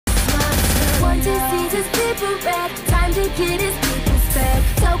Fantasies his people read. Time to get his people fed.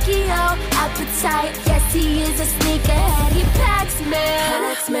 Tokyo appetite. Yes, he is a sneakerhead. He packs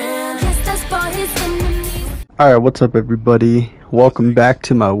man. Yes, that's for his enemies. Alright, what's up everybody? Welcome back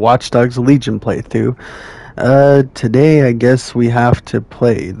to my Watch Dogs Legion playthrough. Today I guess we have to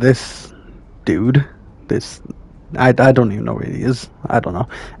play this dude. I don't even know where he is. I don't know.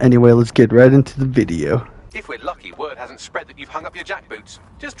 Anyway, let's get right into the video. If we're lucky, word hasn't spread that you've hung up your jackboots.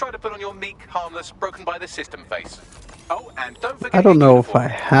 Just try to put on your meek, harmless, broken by the system face. Oh, and don't forget I don't know if uniform. I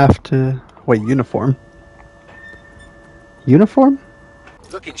have to... Wait, uniform? Uniform?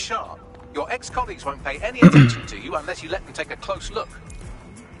 Looking sharp. Your ex-colleagues won't pay any attention to you unless you let them take a close look.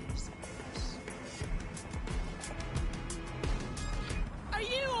 Are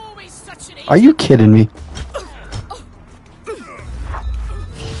you always such an Are you kidding me?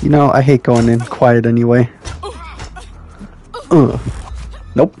 You know, I hate going in quiet anyway.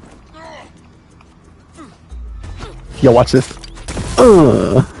 Nope. Yo, watch this.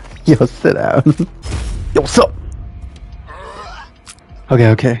 Yo, sit down. Yo, what's up?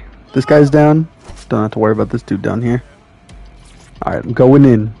 Okay. This guy's down. Don't have to worry about this dude down here. Alright, I'm going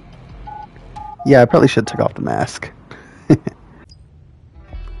in. Yeah, I probably should take off the mask.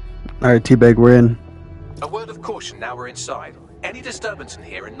 Alright, Teabag, we're in. A word of caution now we're inside. Any disturbance in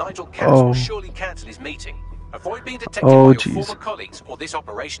here and Nigel Cass will surely cancel his meeting. Avoid being detected by your former colleagues or this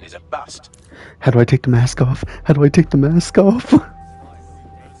operation is a bust. How do I take the mask off?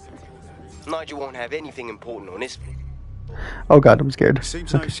 Nigel won't have anything important on this. Oh god, I'm scared.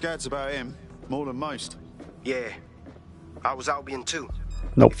 Seems no scads about him, more than most. Yeah, I was Albion too.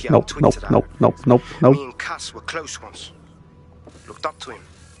 Nope. Me and Cass were close once. Looked up to him.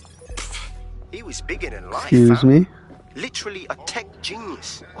 He was bigger than life. Excuse me? Literally a tech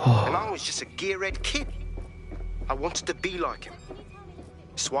genius. And I was just a gearhead kid. I wanted to be like him.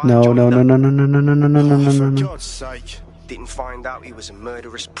 So I No. For God's sake. Didn't find out he was a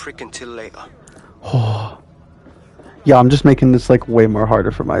murderous prick until later. Yeah, I'm just making this like way more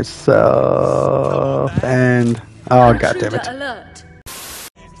harder for myself. And oh god damn it. Alert.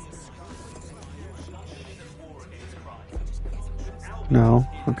 No,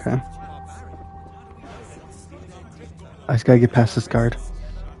 okay. I just gotta get past this guard.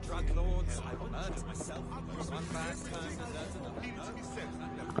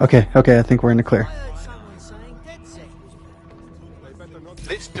 Okay, I think we're in the clear.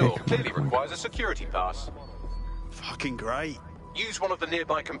 This door clearly requires a security pass. Fucking great. Use one of the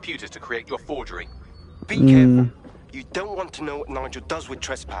nearby computers to create your forgery. Be careful. You don't want to know what Nigel does with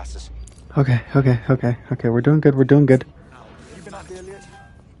trespassers. Okay, we're doing good.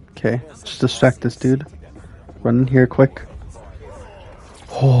 Okay, just distract this dude. Run in here quick.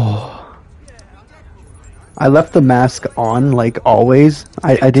 I left the mask on like always.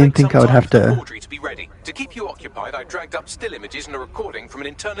 I didn't think I would have to. Forgery to be ready. To keep you occupied, I dragged up still images and a recording from an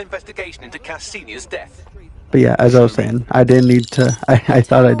internal investigation into Cass Senior's death. But yeah, as I was saying, I didn't need to. I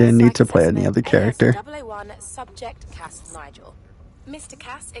thought I didn't need to play any other character. 001 Subject Cass Nigel. Mr.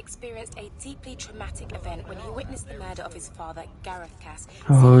 Cass experienced a deeply traumatic event when he witnessed the murder of his father, Gareth Cass,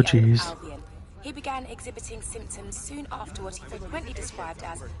 Oh, CEO of jeez. Albion. He began exhibiting symptoms soon after what he frequently described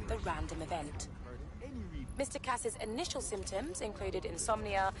as the random event. Mr. Cass's initial symptoms included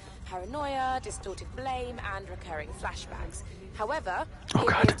insomnia, paranoia, distorted blame, and recurring flashbacks. However, he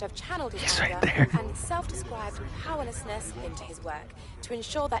appears to have channeled his anger and self-described powerlessness into his work to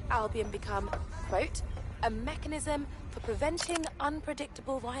ensure that Albion become, quote, a mechanism for preventing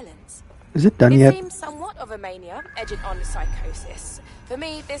unpredictable violence. Is it done It yet? seems somewhat of a mania, edging on psychosis. For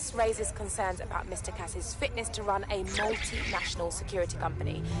me, this raises concerns about Mr. Cass's fitness to run a multinational security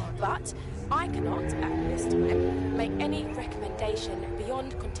company. But I cannot, at this time, make any recommendation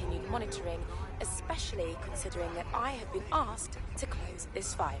beyond continued monitoring, especially considering that I have been asked to close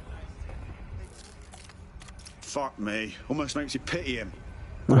this file. Fuck me. Almost makes you pity him.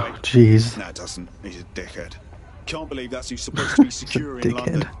 Oh, jeez. No, it doesn't. He's a dickhead. Can't believe that's who's supposed to be secure in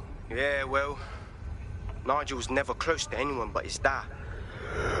London. Yeah, well, Nigel's never close to anyone but his dad.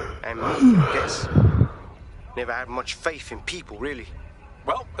 And I guess never had much faith in people, really.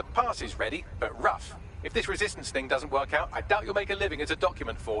 Well, the pass is ready, but rough. If this resistance thing doesn't work out, I doubt you'll make a living as a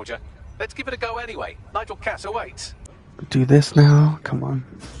document forger. Let's give it a go anyway. Nigel Cass awaits. Do this now. Come on.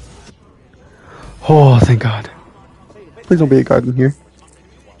 Oh, thank God. Please don't be a guard in here.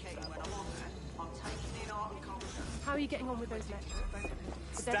 How are you getting on with those lectures?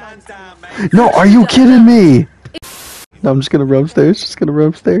 Stand down, mate. No, are you kidding me? No, I'm just gonna row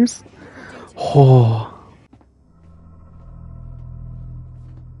upstairs. Oh.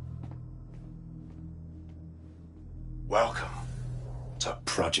 Welcome to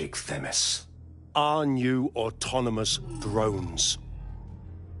Project Themis. our new autonomous drones.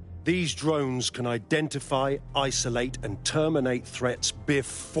 These drones can identify, isolate, and terminate threats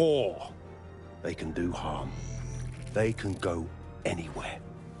before they can do harm. They can go anywhere,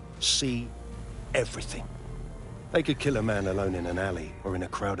 see everything. They could kill a man alone in an alley or in a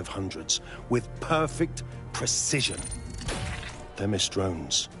crowd of hundreds with perfect precision. Themis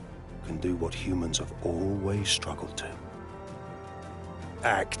drones can do what humans have always struggled to.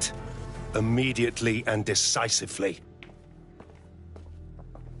 Act immediately and decisively.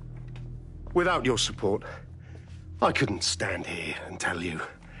 Without your support, I couldn't stand here and tell you,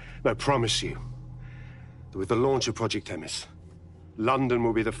 no, promise you, that with the launch of Project Themis, London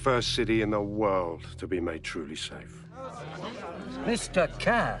will be the first city in the world to be made truly safe. Mr.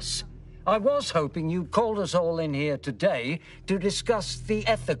 Cass, I was hoping you called us all in here today to discuss the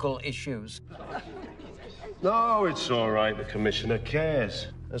ethical issues. No, it's all right. The Commissioner cares,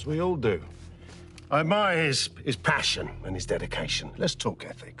 as we all do. I admire his passion and his dedication. Let's talk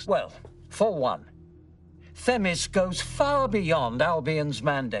ethics. Well, for one, Themis goes far beyond Albion's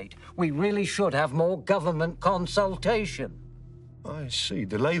mandate. We really should have more government consultation. I see.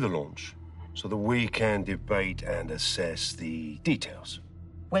 Delay the launch so that we can debate and assess the details.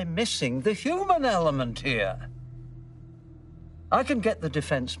 We're missing the human element here. I can get the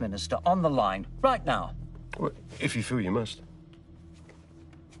Defense Minister on the line right now. Well, if you feel you must.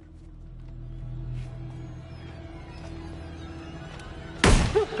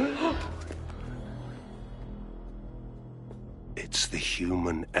 It's the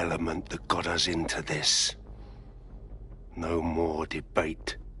human element that got us into this. No more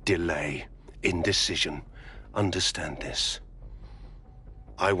debate, delay, indecision. Understand this.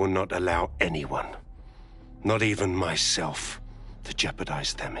 I will not allow anyone, not even myself, to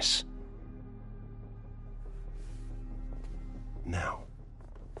jeopardize Themis. Now,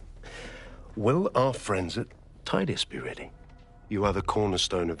 will our friends at Tidus be ready? You are the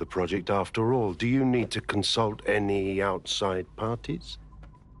cornerstone of the project after all. Do you need to consult any outside parties?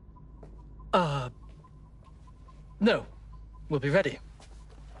 No. We'll be ready.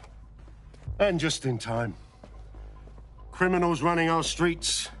 And just in time. Criminals running our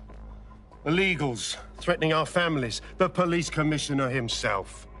streets. Illegals threatening our families. The police commissioner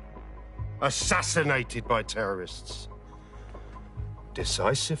himself. Assassinated by terrorists.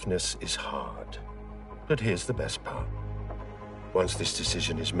 Decisiveness is hard. But here's the best part. Once this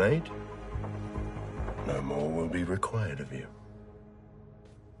decision is made, no more will be required of you.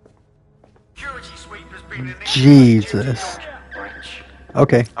 Jesus.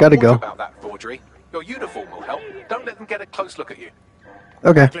 Okay, gotta go. About that forgery. Your uniform will help. Don't let them get a close look at you.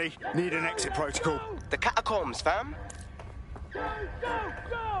 Okay. Need an exit protocol. The catacombs, fam.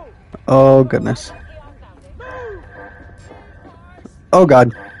 Oh, goodness. Oh,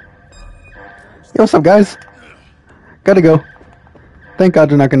 God. Yo, what's up, guys? Gotta go. Thank God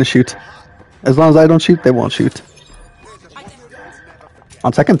they're not gonna shoot. As long as I don't shoot, they won't shoot.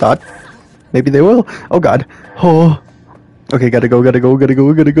 On second thought, maybe they will. Oh, God. Oh. Okay, gotta go, gotta go, gotta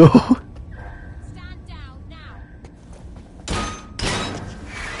go, gotta go. Stand down now.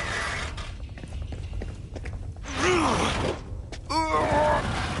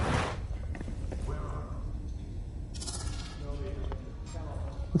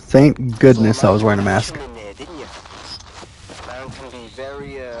 Thank goodness I was wearing a mask. Man can be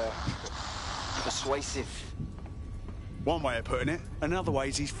very persuasive. One way of putting it. Another way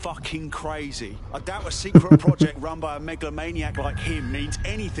is he's fucking crazy. I doubt a secret project run by a megalomaniac like him means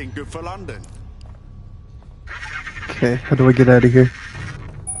anything good for London. Okay, how do I get out of here?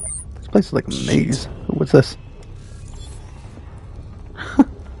 This place is like a maze. What's this?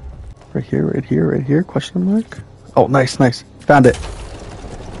 Right here, right here, right here, question mark? Oh, nice, nice. Found it.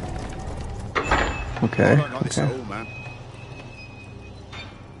 Okay, okay.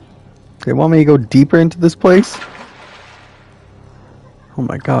 They want me to go deeper into this place? Oh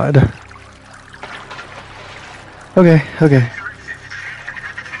my God. Okay, okay.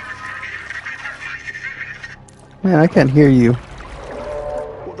 Man, I can't hear you.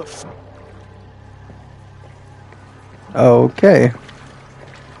 What the f? Okay.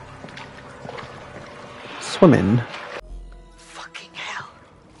 Swimming. Fucking hell.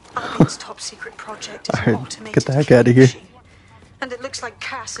 Albion's top secret project is an Alright, automated get the heck out of here. machine. And it looks like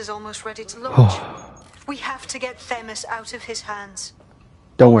Cass is almost ready to launch. We have to get Themis out of his hands.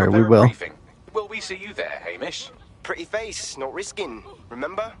 Don't worry, we will. Will we see you there, Hamish? Pretty face, not risking,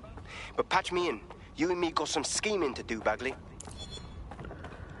 remember? But patch me in. You and me got some scheming to do, Bagley.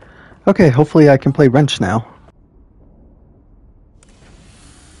 Okay, hopefully I can play wrench now.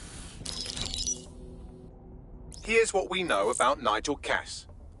 Here's what we know about Nigel Cass.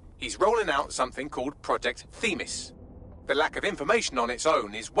 He's rolling out something called Project Themis. The lack of information on its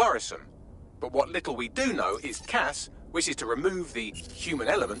own is worrisome, but what little we do know is Cass wishes to remove the human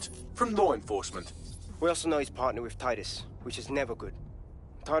element from law enforcement. We also know he's partnered with Titus, which is never good.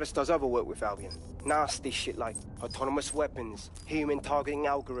 Titus does other work with Albion. Nasty shit like autonomous weapons, human targeting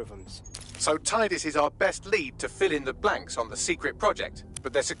algorithms. So Titus is our best lead to fill in the blanks on the secret project,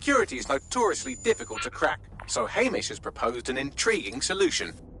 but their security is notoriously difficult to crack. So Hamish has proposed an intriguing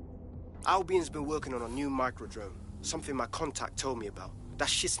solution. Albion's been working on a new microdrone, something my contact told me about. That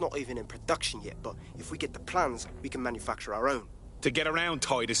shit's not even in production yet, but if we get the plans, we can manufacture our own. To get around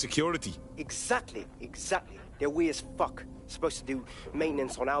Titus security? Exactly. They're weird as fuck. Supposed to do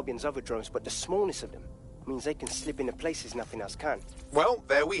maintenance on Albion's other drones, but the smallness of them means they can slip into places nothing else can. Well,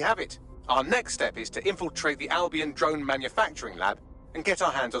 there we have it. Our next step is to infiltrate the Albion drone manufacturing lab and get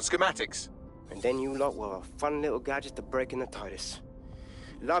our hands on schematics. And then you lot will have a fun little gadget to break into Titus.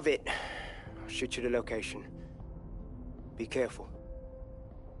 Love it. I'll shoot you the location. Be careful.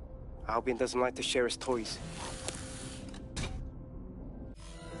 Albion doesn't like to share his toys.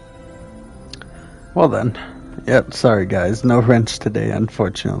 Well then. Yep, sorry guys, no wrench today,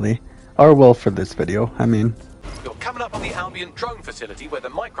 unfortunately. Or well, for this video, I mean. You're coming up on the Albion drone facility where the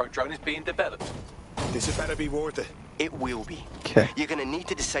micro-drone is being developed. This had better be worth it. It will be. Okay. You're gonna need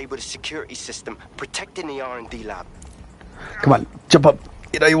to disable the security system protecting the R&D lab. Come on, jump up.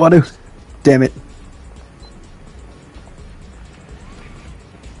 You know you want to. Damn it.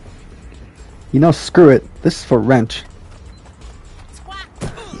 You know, screw it. This is for wrench.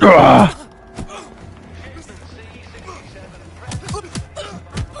 Ugh.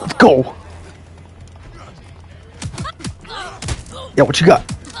 Let's go. Yeah, what you got?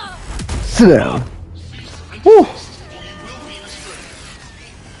 Sit down. Woo.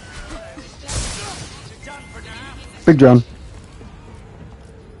 Big drone.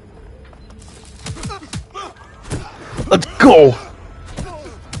 Let's go.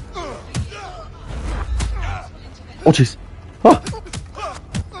 Oh jeez. Oh.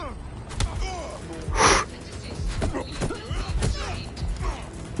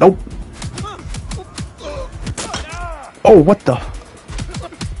 Nope. Oh, what the?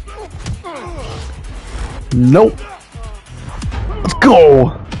 Nope. Let's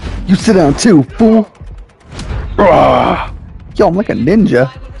go. You sit down too, fool. Ugh. Yo, I'm like a ninja.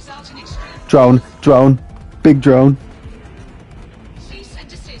 Drone. Big drone.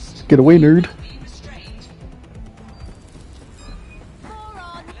 Get away, nerd.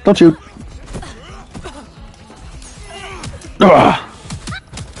 Don't shoot. Ugh.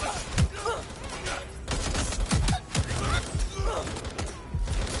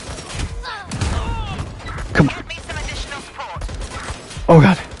 Come on. Oh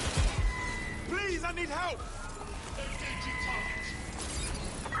god. Please, I need help.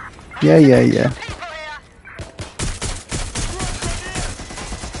 Yeah.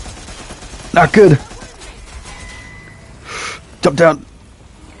 Not good. Jump down.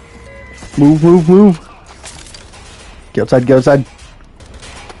 Move. Get outside.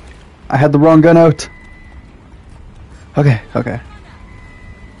 I had the wrong gun out. Okay.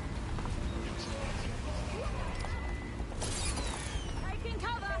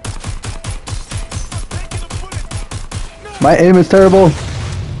 My aim is terrible.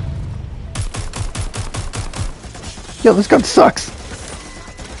 Yo, this gun sucks.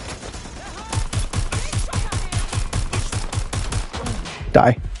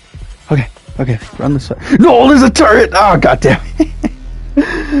 Die. Okay, run this way. No, there's a turret! Oh, goddamn.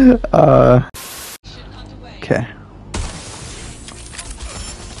 Okay.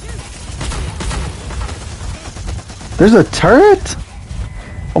 There's a turret?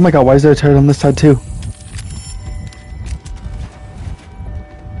 Oh my god, why is there a turret on this side too?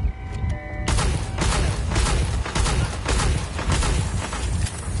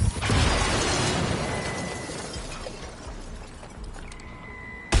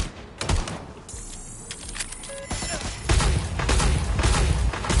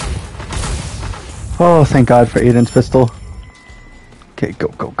 Oh, thank God for Aiden's pistol. Okay,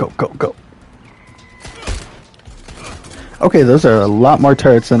 go. Okay, those are a lot more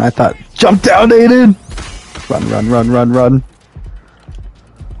turrets than I thought. Jump down, Aiden! Run.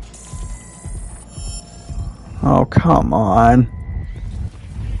 Oh, come on.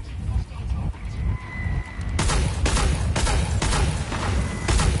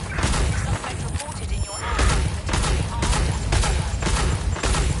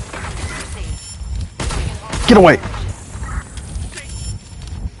 Get away!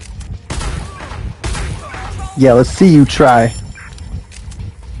 Yeah, let's see you try.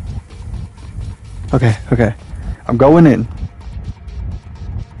 Okay. I'm going in.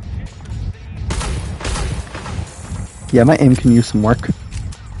 Yeah, my aim can use some work.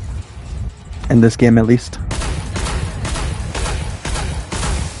 In this game, at least.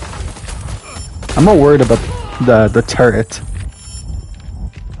 I'm more worried about the turret.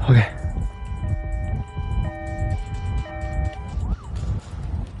 Okay.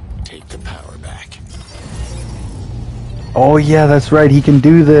 Take the power back. Oh yeah, that's right. He can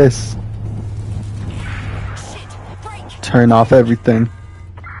do this. Turn off everything.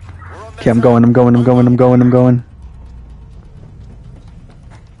 Okay, I'm going.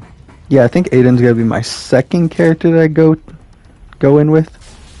 Yeah, I think Aiden's gonna be my second character that I go in with.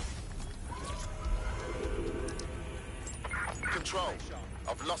 Control.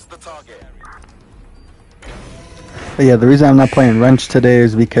 I've lost the target. But yeah, the reason I'm not playing Wrench today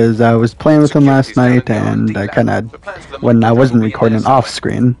is because I was playing with him last night and I kinda, when I wasn't recording off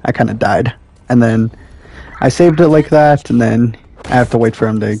screen, I kinda died. And then I saved it like that, and then I have to wait for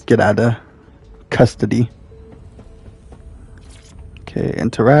him to get out of custody. Okay,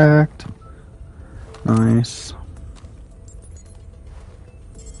 interact. Nice.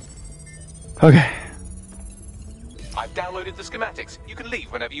 Okay. I've downloaded the schematics. You can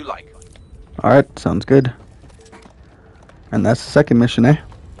leave whenever you like. Alright, sounds good. And that's the second mission, eh?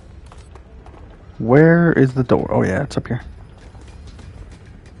 Where is the door? Oh yeah, it's up here.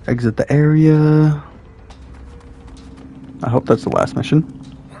 Exit the area. I hope that's the last mission.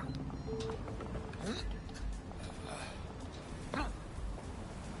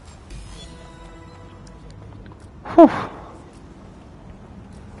 Whew.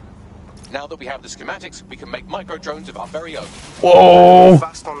 Now that we have the schematics, we can make micro drones of our very own. Whoa!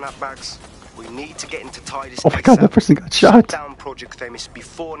 Fast on that, Bags. We need to get into Titus. Oh my god, that person got shot. Down Project Themis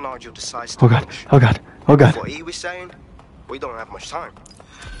before Nigel decides to Oh god, launch. oh god, oh god. What he was saying, we don't have much time.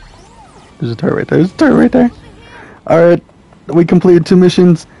 There's a turret right there, there's a turret right there. Alright, we completed 2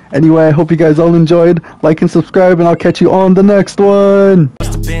 missions. Anyway, I hope you guys all enjoyed. Like and subscribe, and I'll catch you on the next one.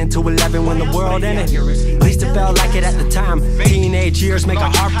 Must have been to 11 when the world ended. At least it felt like it at the time. Teenage years make a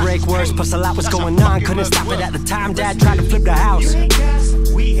heartbreak worse. Plus a lot was going on, couldn't stop it at the time. Dad tried to flip the house.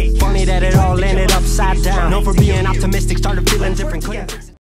 Funny that it all ended upside down. Known for being optimistic, started feeling different.